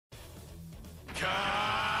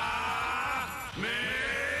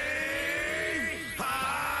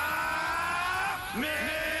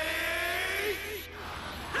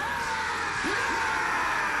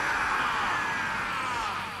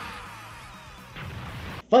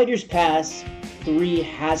Fighterz Pass 3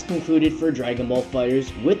 has concluded for Dragon Ball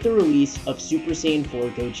FighterZ with the release of Super Saiyan 4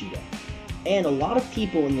 Gogeta. And a lot of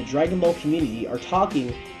people in the Dragon Ball community are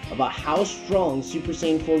talking about how strong Super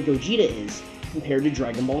Saiyan 4 Gogeta is compared to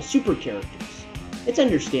Dragon Ball Super characters. It's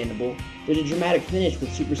understandable. There's a dramatic finish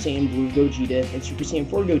with Super Saiyan Blue Gogeta and Super Saiyan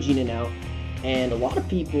 4 Gogeta now, and a lot of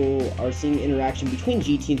people are seeing interaction between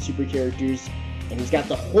GT and Super characters, and he's got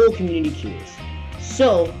the whole community curious.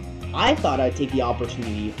 So, I thought I'd take the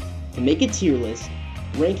opportunity to make a tier list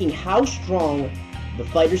ranking how strong the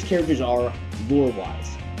Fighterz characters are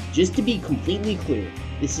lore-wise. Just to be completely clear,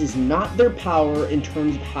 this is not their power in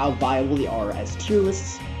terms of how viable they are as tier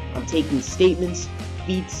lists. I'm taking statements,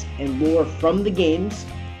 feats, and lore from the games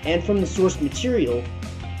and from the source material,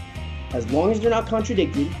 as long as they're not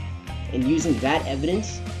contradicted, and using that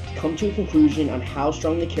evidence to come to a conclusion on how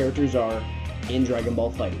strong the characters are in Dragon Ball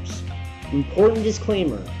FighterZ. Important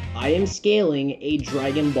disclaimer, I am scaling a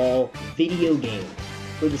Dragon Ball video game.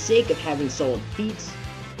 For the sake of having solid feats,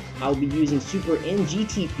 I'll be using Super and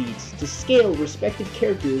GT feats to scale respective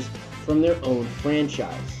characters from their own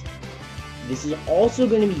franchise. This is also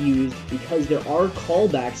going to be used because there are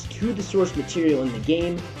callbacks to the source material in the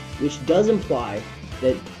game, which does imply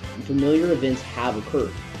that familiar events have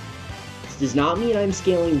occurred. This does not mean I'm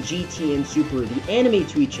scaling GT and Super the anime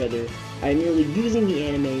to each other. I am merely using the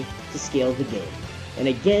anime to scale the game. And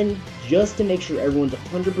again, just to make sure everyone's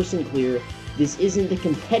 100% clear, this isn't the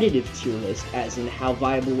competitive tier list, as in how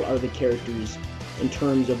viable are the characters in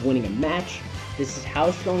terms of winning a match. This is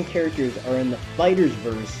how strong characters are in the Fighterz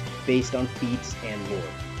verse based on feats and lore.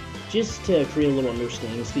 Just to create a little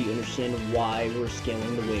understanding so you understand why we're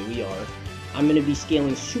scaling the way we are, I'm going to be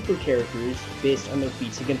scaling Super characters based on their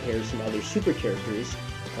feats in comparison to other Super characters.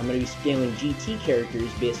 I'm going to be scaling GT characters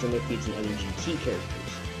based on their feats and other GT characters.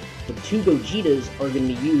 The two Gogetas are going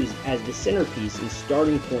to be used as the centerpiece and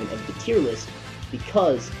starting point of the tier list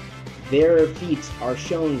because their feats are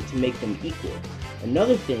shown to make them equal.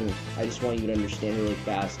 Another thing I just want you to understand really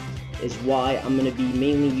fast is why I'm going to be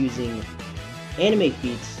mainly using anime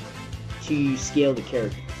feats to scale the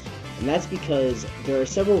characters. And that's because there are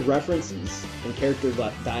several references in character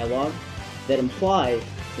dialogue that imply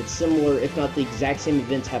that similar, if not the exact same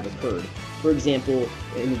events have occurred. For example,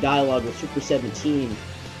 in the dialogue with Super 17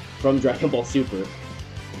 from Dragon Ball Super,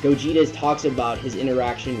 Gogeta talks about his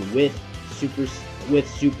interaction with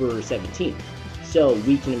Super 17. So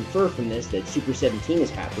we can infer from this that Super 17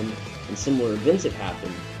 has happened and similar events have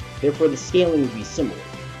happened, therefore the scaling would be similar.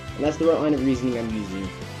 And that's the right line of reasoning I'm using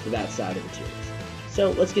for that side of the tier list.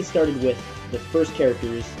 So let's get started with the first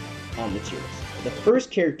characters on the tier list. The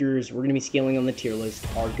first characters we're going to be scaling on the tier list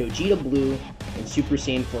are Gogeta Blue and Super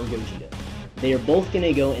Saiyan 4 Gogeta. They are both going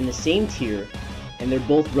to go in the same tier, and they're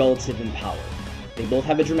both relative in power. They both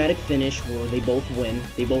have a dramatic finish where they both win.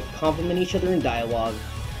 They both complement each other in dialogue.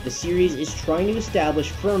 The series is trying to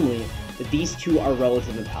establish firmly that these two are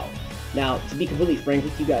relative in power. Now, to be completely frank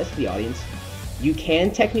with you guys, the audience, you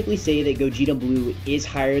can technically say that Gogeta Blue is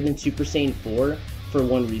higher than Super Saiyan 4 for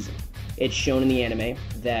one reason. It's shown in the anime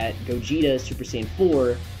that Gogeta Super Saiyan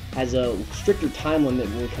 4 has a stricter time limit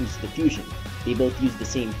when it comes to the fusion. They both use the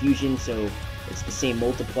same fusion, so it's the same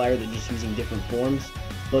multiplier, they're just using different forms.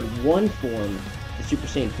 But one form, the Super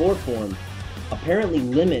Saiyan 4 form, apparently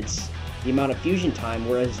limits the amount of fusion time,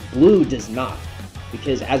 whereas Blue does not.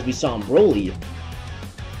 Because as we saw in Broly,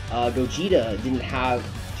 Gogeta didn't have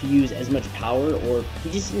to use as much power, or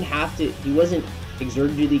he just didn't have to, he wasn't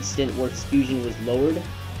exerted to the extent where his fusion was lowered,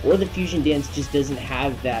 or the fusion dance just doesn't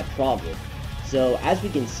have that problem. So as we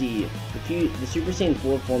can see, the Super Saiyan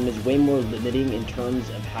 4 form is way more limiting in terms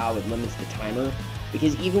of how it limits the timer,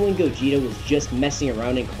 because even when Gogeta was just messing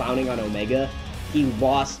around and clowning on Omega, he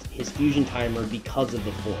lost his fusion timer because of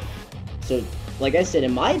the form. So, like I said,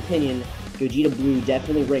 in my opinion, Gogeta Blue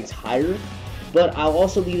definitely ranks higher, but I'll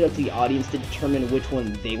also leave it up to the audience to determine which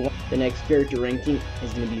one they want. The next character ranking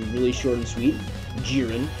is going to be really short and sweet.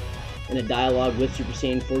 Jiren, in a dialogue with Super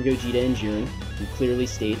Saiyan 4 Gogeta and Jiren, who clearly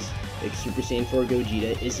states that Super Saiyan 4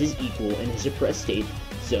 Gogeta is his equal in his suppressed state,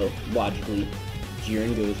 so logically,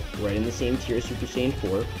 Jiren goes right in the same tier as Super Saiyan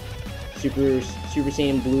 4. Super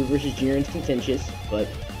Saiyan Blue versus Jiren is contentious, but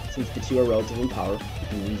since the two are relative in power, we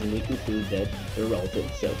can reasonably conclude that they're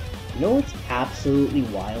relative. So, you know what's absolutely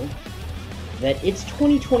wild? That it's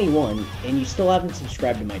 2021 and you still haven't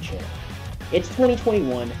subscribed to my channel. It's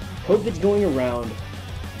 2021, COVID's going around,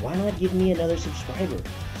 why not give me another subscriber?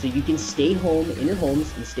 So you can stay home in your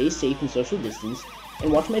homes and stay safe and social distance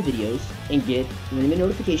and watch my videos and ring the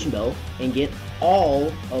notification bell and get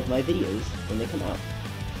all of my videos when they come out.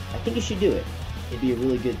 I think you should do it. It'd be a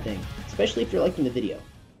really good thing, especially if you're liking the video.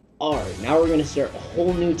 Alright, now we're going to start a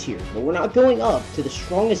whole new tier, but we're not going up to the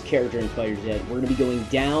strongest character in Fighterz yet. We're going to be going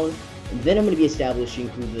down, and then I'm going to be establishing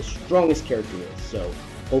who the strongest character is, so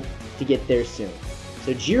hope to get there soon.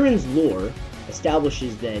 So Jiren's lore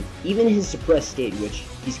establishes that even his suppressed state, which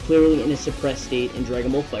he's clearly in a suppressed state in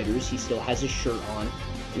Dragon Ball Fighterz, he still has his shirt on,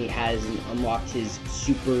 and he hasn't unlocked his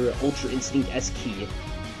Super Ultra Instinct S key.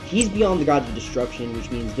 He's beyond the Gods of Destruction,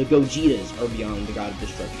 which means the Gogetas are beyond the God of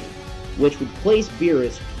Destruction, which would place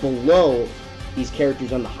Beerus below these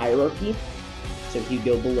characters on the hierarchy, so he'd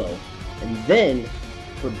go below. And then,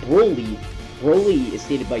 for Broly, Broly is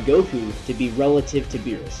stated by Goku to be relative to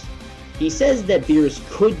Beerus. He says that Beerus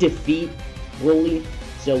could defeat Broly,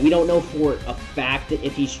 so we don't know for a fact that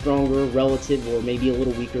if he's stronger, relative, or maybe a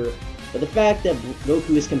little weaker, but the fact that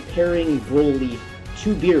Goku is comparing Broly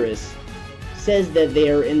to Beerus says that they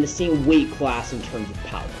are in the same weight class in terms of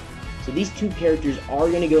power. So these two characters are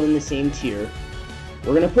going to go in the same tier.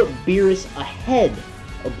 We're going to put Beerus ahead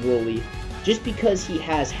of Broly just because he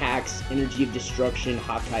has hacks, energy of destruction,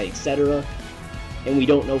 Hakai, etc. And we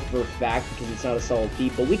don't know for a fact because it's not a solid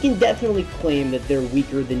feat, but we can definitely claim that they're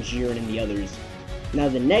weaker than Jiren and the others. Now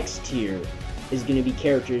the next tier is going to be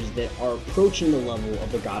characters that are approaching the level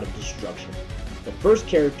of the God of Destruction. The first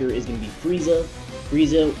character is going to be Frieza.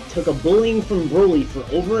 Frieza took a bullying from Broly for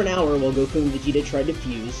over an hour while Goku and Vegeta tried to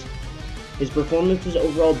fuse. His performance was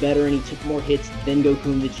overall better and he took more hits than Goku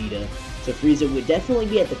and Vegeta. So Frieza would definitely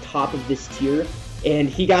be at the top of this tier, and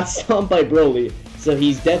he got stomped by Broly, so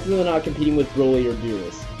he's definitely not competing with Broly or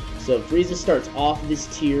Beerus. So Frieza starts off this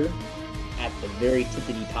tier at the very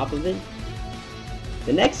tippity top of it.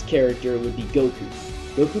 The next character would be Goku.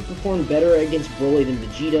 Goku performed better against Broly than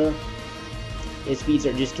Vegeta. His feats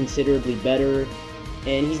are just considerably better.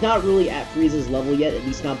 And he's not really at Frieza's level yet, at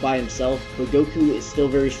least not by himself, but Goku is still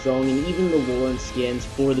very strong, and even the lore and scans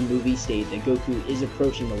for the movie state that Goku is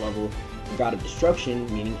approaching the level of God of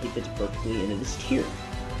Destruction, meaning he fits perfectly into this tier.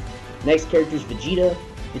 Next character is Vegeta.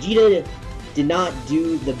 Vegeta did not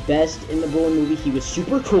do the best in the Broly movie. He was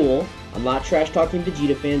super cool. I'm not trash-talking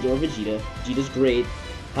Vegeta fans or Vegeta. Vegeta's great.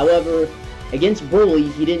 However, against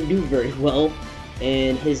Broly, he didn't do very well,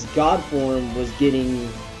 and his God form was getting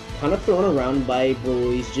kind of thrown around by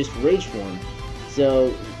Broly's just rage form.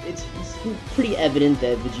 So it's pretty evident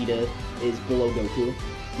that Vegeta is below Goku.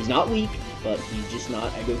 He's not weak, but he's just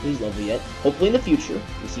not at Goku's level yet. Hopefully in the future,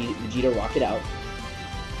 we see Vegeta rock it out.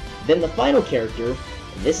 Then the final character,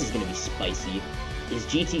 and this is going to be spicy, is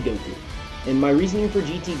GT Goku. And my reasoning for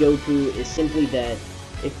GT Goku is simply that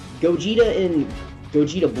if Gogeta and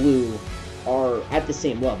Gogeta Blue are at the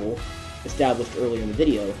same level, established earlier in the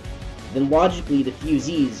video, then logically the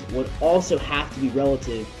fusees would also have to be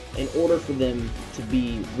relative in order for them to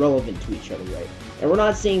be relevant to each other, right? And we're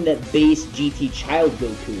not saying that base GT Child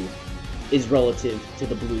Goku is relative to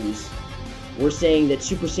the Blues. We're saying that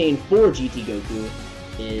Super Saiyan 4 GT Goku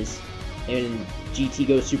is, and GT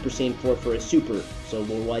goes Super Saiyan 4 for a Super, so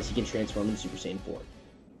lore-wise he can transform into Super Saiyan 4.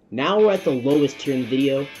 Now we're at the lowest tier in the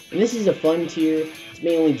video, and this is a fun tier. It's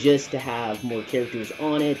mainly just to have more characters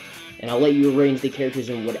on it, and I'll let you arrange the characters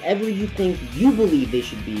in whatever you think you believe they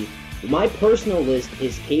should be. But my personal list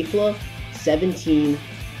is Kefla, 17,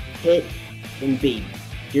 Hit, and Baby.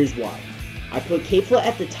 Here's why. I put Kefla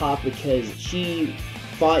at the top because she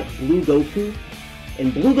fought Blue Goku,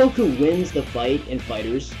 and Blue Goku wins the fight in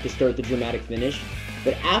Fighterz to start the dramatic finish.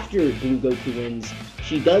 But after Blue Goku wins,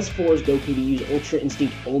 she does force Goku to use Ultra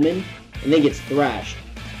Instinct Omen, and then gets thrashed.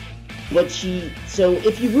 But so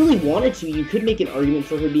if you really wanted to, you could make an argument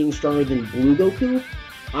for her being stronger than Blue Goku.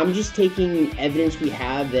 I'm just taking evidence we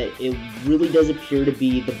have that it really does appear to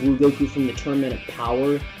be the Blue Goku from the Tournament of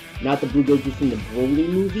Power, not the Blue Goku from the Broly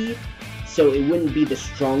movie. So it wouldn't be the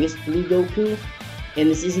strongest Blue Goku. And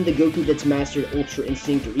this isn't the Goku that's mastered Ultra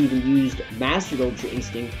Instinct or even used Mastered Ultra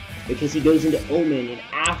Instinct, because he goes into Omen, and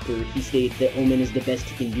after he states that Omen is the best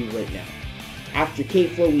he can do right now. After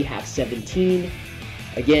Kefla, we have 17.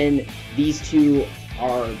 Again, these two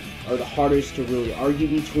are the hardest to really argue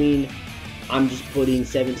between. I'm just putting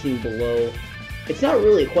 17 below. It's not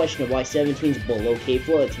really a question of why 17 is below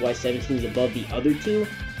Kefla, it's why 17 is above the other two.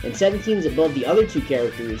 And 17 is above the other two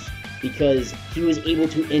characters because he was able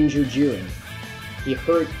to injure Jiren. He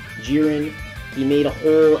hurt Jiren, he made a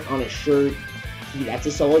hole on his shirt. That's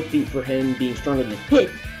a solid feat for him, being stronger than Hit,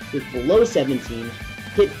 who's below 17.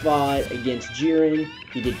 Hit fought against Jiren,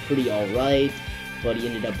 he did pretty alright, but he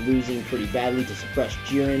ended up losing pretty badly to suppress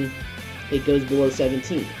Jiren. It goes below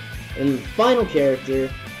 17. And the final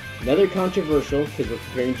character, another controversial, because we're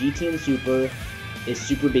comparing GT and Super, is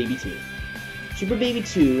Super Baby 2. Super Baby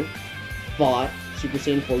 2 fought Super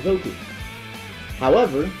Saiyan 4 Goku.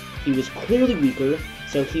 However, he was clearly weaker,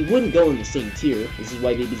 so he wouldn't go in the same tier. This is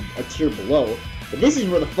why Baby's a tier below. But this is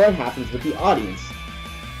where the fun happens with the audience.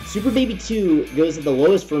 Super Baby 2 goes at the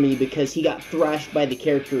lowest for me because he got thrashed by the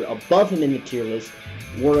character above him in the tier list,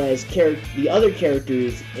 whereas the other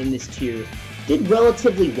characters in this tier did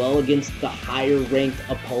relatively well against the higher ranked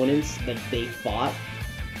opponents that they fought.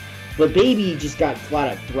 But Baby just got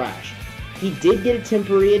flat out thrashed. He did get a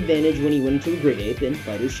temporary advantage when he went into a Great Ape, and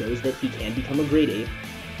Fighterz shows that he can become a Great Ape.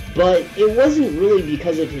 But it wasn't really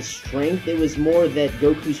because of his strength, it was more that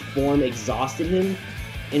Goku's form exhausted him,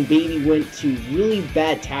 and Baby went to really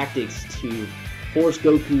bad tactics to force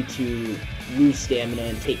Goku to lose stamina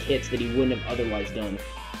and take hits that he wouldn't have otherwise done.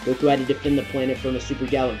 Goku had to defend the planet from a Super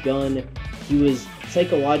Gallic gun. He was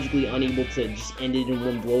psychologically unable to just end it in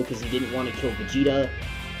one blow because he didn't want to kill Vegeta.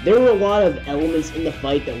 There were a lot of elements in the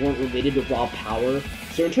fight that weren't related to raw power.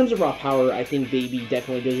 So in terms of raw power, I think Baby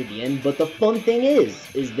definitely does at the end. But the fun thing is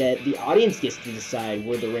that the audience gets to decide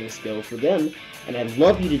where the ranks go for them. And I'd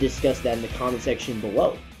love you to discuss that in the comment section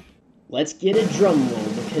below. Let's get a drum roll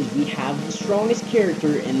because we have the strongest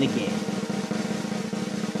character in the game.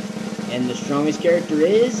 And the strongest character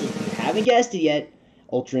is, if you haven't guessed it yet,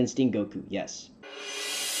 Ultra Instinct Goku, yes.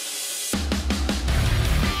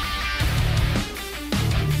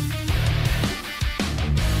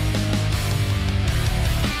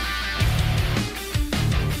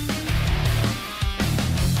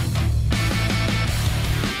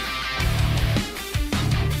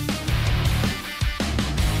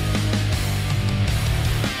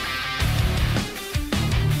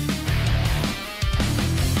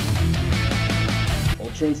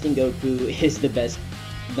 Ultra Instinct Goku is the best,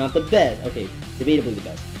 not the best, okay, debatably the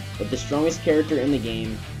best, but the strongest character in the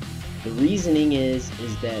game. The reasoning is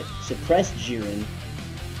that suppressed Jiren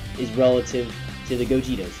is relative to the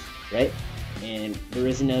Gogetas, right? And there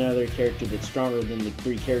isn't another character that's stronger than the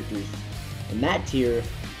three characters in that tier,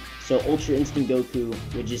 so Ultra Instinct Goku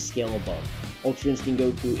would just scale above. Ultra Instinct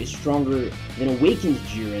Goku is stronger than Awakened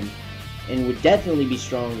Jiren, and would definitely be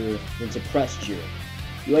stronger than suppressed Jiren.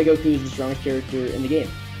 UI Goku is the strongest character in the game.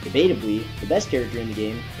 Debatably, the best character in the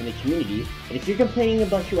game, in the community. And if you're complaining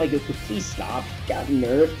about UI Goku, please stop. Got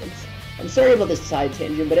nerfed. I'm sorry about this side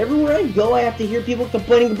tangent, but everywhere I go, I have to hear people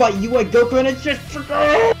complaining about UI Goku, and it's just...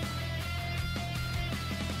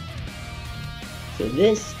 So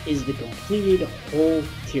this is the completed whole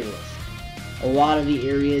tier list. A lot of the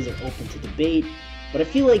areas are open to debate, but I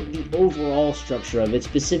feel like the overall structure of it,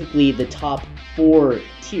 specifically the top 4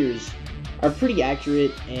 tiers, are pretty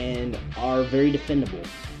accurate and are very defendable.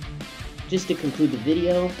 Just to conclude the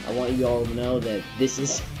video, I want you all to know that this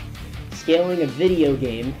is scaling a video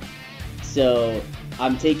game, so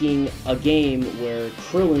I'm taking a game where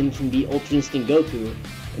Krillin can be Ultra Instinct Goku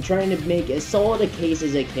and trying to make as solid a case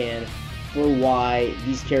as I can for why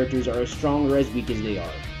these characters are as strong or as weak as they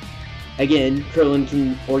are. Again,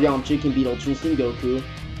 Krillin or Yamcha can beat Ultra Instinct Goku,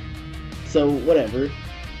 so whatever.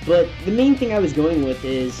 But the main thing I was going with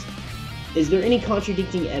is there any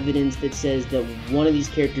contradicting evidence that says that one of these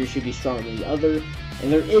characters should be stronger than the other? And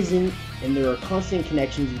there isn't, and there are constant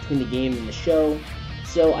connections between the game and the show.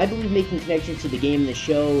 So I believe making connections to the game and the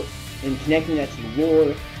show, and connecting that to the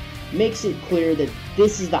lore, makes it clear that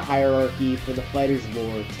this is the hierarchy for the Fighterz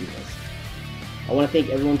lore tier list. I want to thank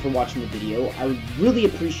everyone for watching the video. I would really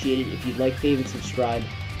appreciate it if you'd like, favorite, subscribe,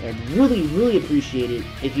 and I'd really appreciate it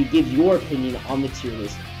if you give your opinion on the tier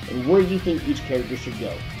list and where you think each character should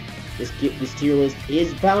go. This tier list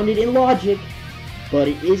is founded in logic, but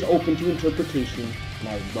it is open to interpretation, and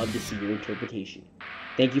I would love to see your interpretation.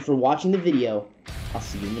 Thank you for watching the video. I'll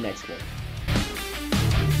see you in the next one.